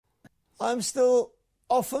I'm still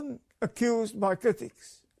often accused by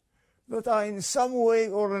critics that I in some way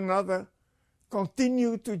or another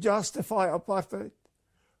continue to justify apartheid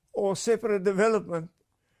or separate development,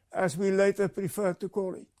 as we later prefer to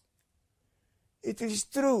call it. It is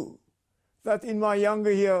true that in my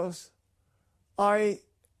younger years I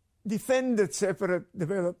defended separate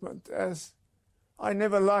development, as I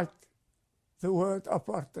never liked the word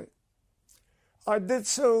apartheid. I did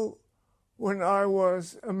so when I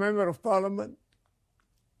was a member of parliament,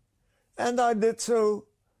 and I did so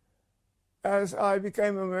as I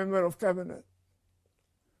became a member of cabinet.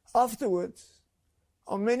 Afterwards,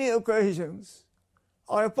 on many occasions,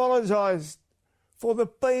 I apologized for the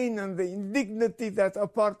pain and the indignity that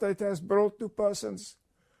apartheid has brought to persons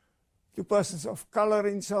of color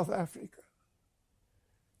in South Africa.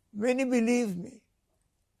 Many believed me,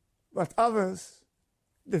 but others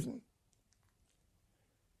didn't.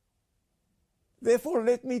 Therefore,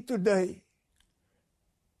 let me today,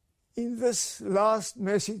 in this last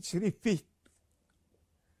message, repeat,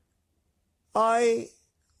 I,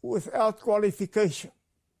 without qualification,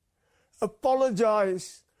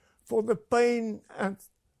 apologize for the pain and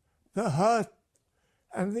the hurt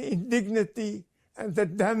and the indignity and the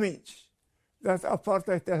damage that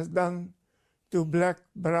apartheid has done to black,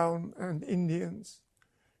 brown, and Indians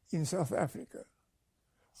in South Africa.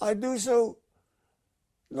 I do so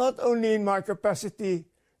not only in my capacity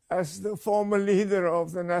as the former leader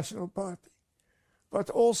of the National Party, but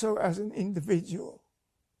also as an individual.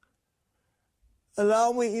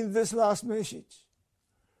 Allow me in this last message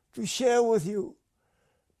to share with you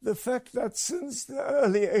the fact that since the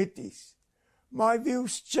early 80s, my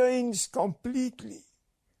views changed completely.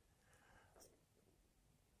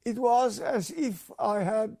 It was as if I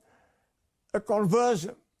had a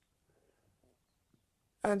conversion,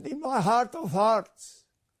 and in my heart of hearts,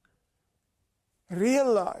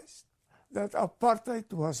 realized that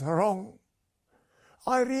apartheid was wrong.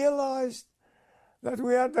 I realized that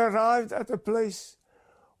we had arrived at a place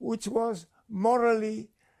which was morally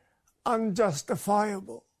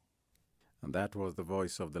unjustifiable. And that was the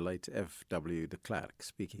voice of the late F.W. de Klerk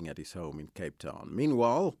speaking at his home in Cape Town.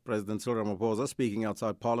 Meanwhile, President Cyril Ramaphosa, speaking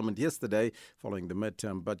outside Parliament yesterday following the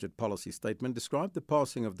midterm budget policy statement, described the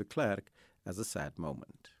passing of de Klerk as a sad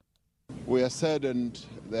moment. We are saddened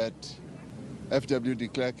that F.W. de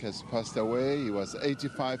Klerk has passed away. He was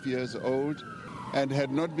 85 years old and had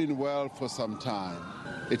not been well for some time.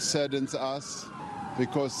 It saddens us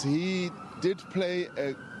because he did play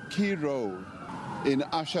a key role in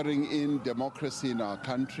ushering in democracy in our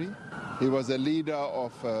country. He was a leader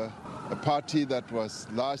of a party that was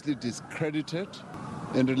largely discredited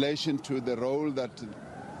in relation to the role that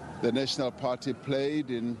the National Party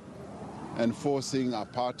played in enforcing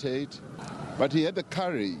apartheid. But he had the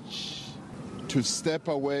courage to step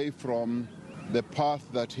away from the path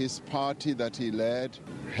that his party that he led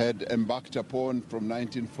had embarked upon from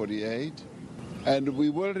 1948. And we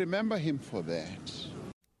will remember him for that.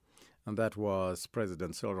 And that was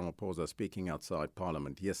President Cyril Ramaphosa speaking outside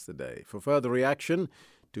Parliament yesterday. For further reaction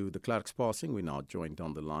to de Klerk's passing, we're now joined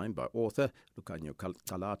on the line by author Lukhanyo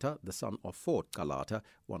Calata, the son of Fort Calata,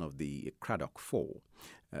 one of the Cradock Four.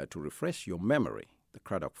 To refresh your memory, the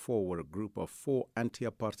Cradock Four were a group of 4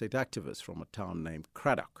 anti-apartheid activists from a town named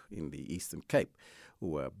Cradock in the Eastern Cape, who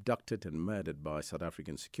were abducted and murdered by South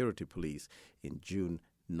African security police in June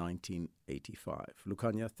 1985.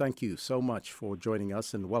 Lukhanyo, thank you so much for joining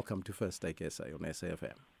us and welcome to First Take SA on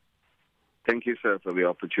SAFM. Thank you, sir, for the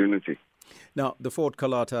opportunity. Now, the Fort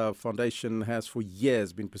Calata Foundation has for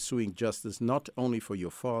years been pursuing justice not only for your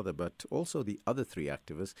father but also the other 3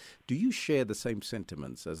 activists. Do you share the same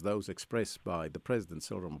sentiments as those expressed by the President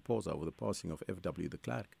Cyril Ramaphosa over the passing of F.W. de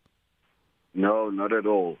Klerk? No, not at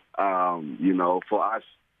all. For us,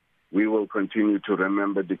 we will continue to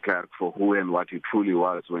remember de Klerk for who and what he truly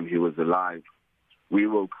was when he was alive. We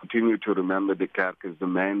will continue to remember de Klerk as the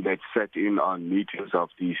man that sat in on meetings of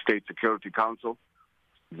the State Security Council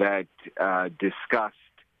that discussed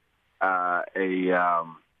the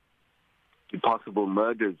possible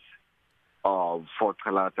murders of Fort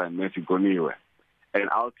Calata and Matthew Goniwe. And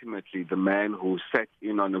ultimately, the man who sat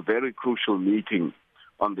in on a very crucial meeting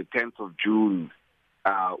on the 10th of June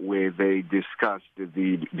where they discussed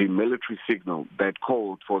the military signal that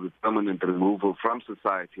called for the permanent removal from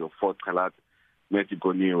society of Fort Calata, Matthew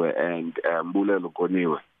Goniwe and Mbulelo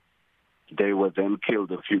Goniwe. They were then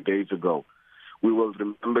killed a few days ago. We will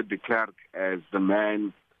remember de Klerk as the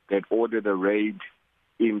man that ordered a raid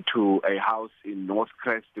into a house in North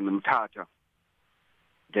Crest in Mthatha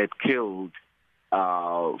that killed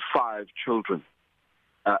 5 children.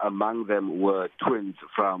 Among them were twins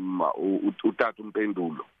from Utatu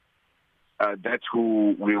Mpendulo. that's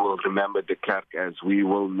who we will remember de Klerk as. We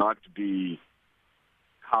will not be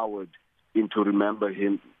cowed into remember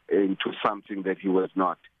him into something that he was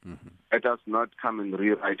not. Mm-hmm. Let us not come and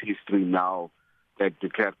rewrite history now that de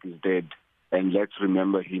Klerk is dead, and let's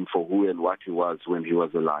remember him for who and what he was when he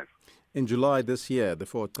was alive. In July this year, the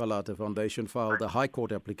Fort Kalata Foundation filed a High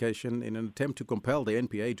Court application in an attempt to compel the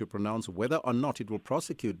NPA to pronounce whether or not it will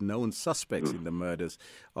prosecute known suspects in the murders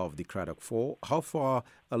of the Cradock Four. How far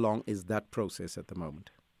along is that process at the moment?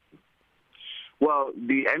 Well,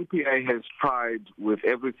 the NPA has tried with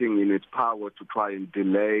everything in its power to try and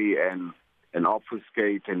delay and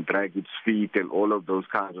obfuscate and drag its feet and all of those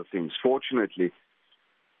kinds of things. Fortunately,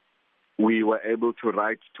 we were able to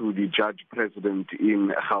write to the judge president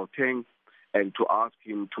in Gauteng and to ask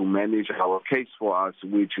him to manage our case for us,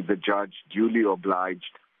 which the judge duly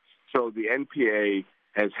obliged. So the NPA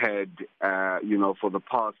has had, for the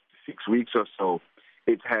past 6 weeks or so,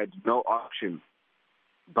 it had no option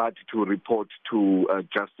but to report to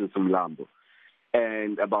Justice Mlambo.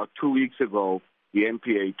 And about 2 weeks ago, the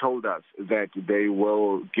NPA told us that they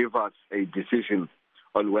will give us a decision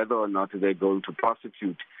on whether or not they're going to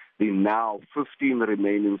prosecute the now 15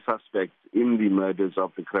 remaining suspects in the murders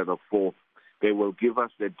of the Cradock Four. They will give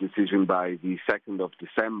us that decision by the 2nd of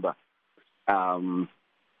December.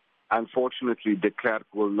 Unfortunately, de Klerk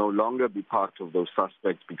will no longer be part of those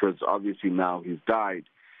suspects because obviously now he's died.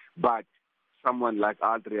 But someone like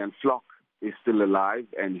Adrian Flock is still alive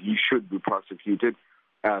and he should be prosecuted.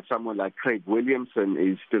 Someone like Craig Williamson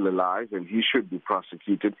is still alive and he should be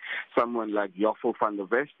prosecuted. Someone like Joffel van der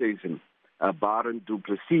Westhuizen, Baron du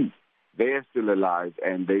Plessis, they are still alive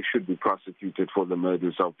and they should be prosecuted for the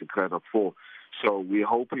murders of the Cradock Four. So we're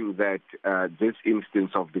hoping that this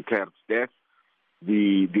instance of de Klerk's death,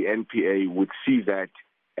 the NPA would see that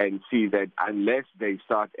and see that unless they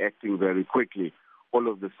start acting very quickly, all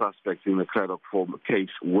of the suspects in the Cradock Four case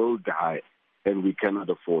will die, and we cannot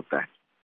afford that.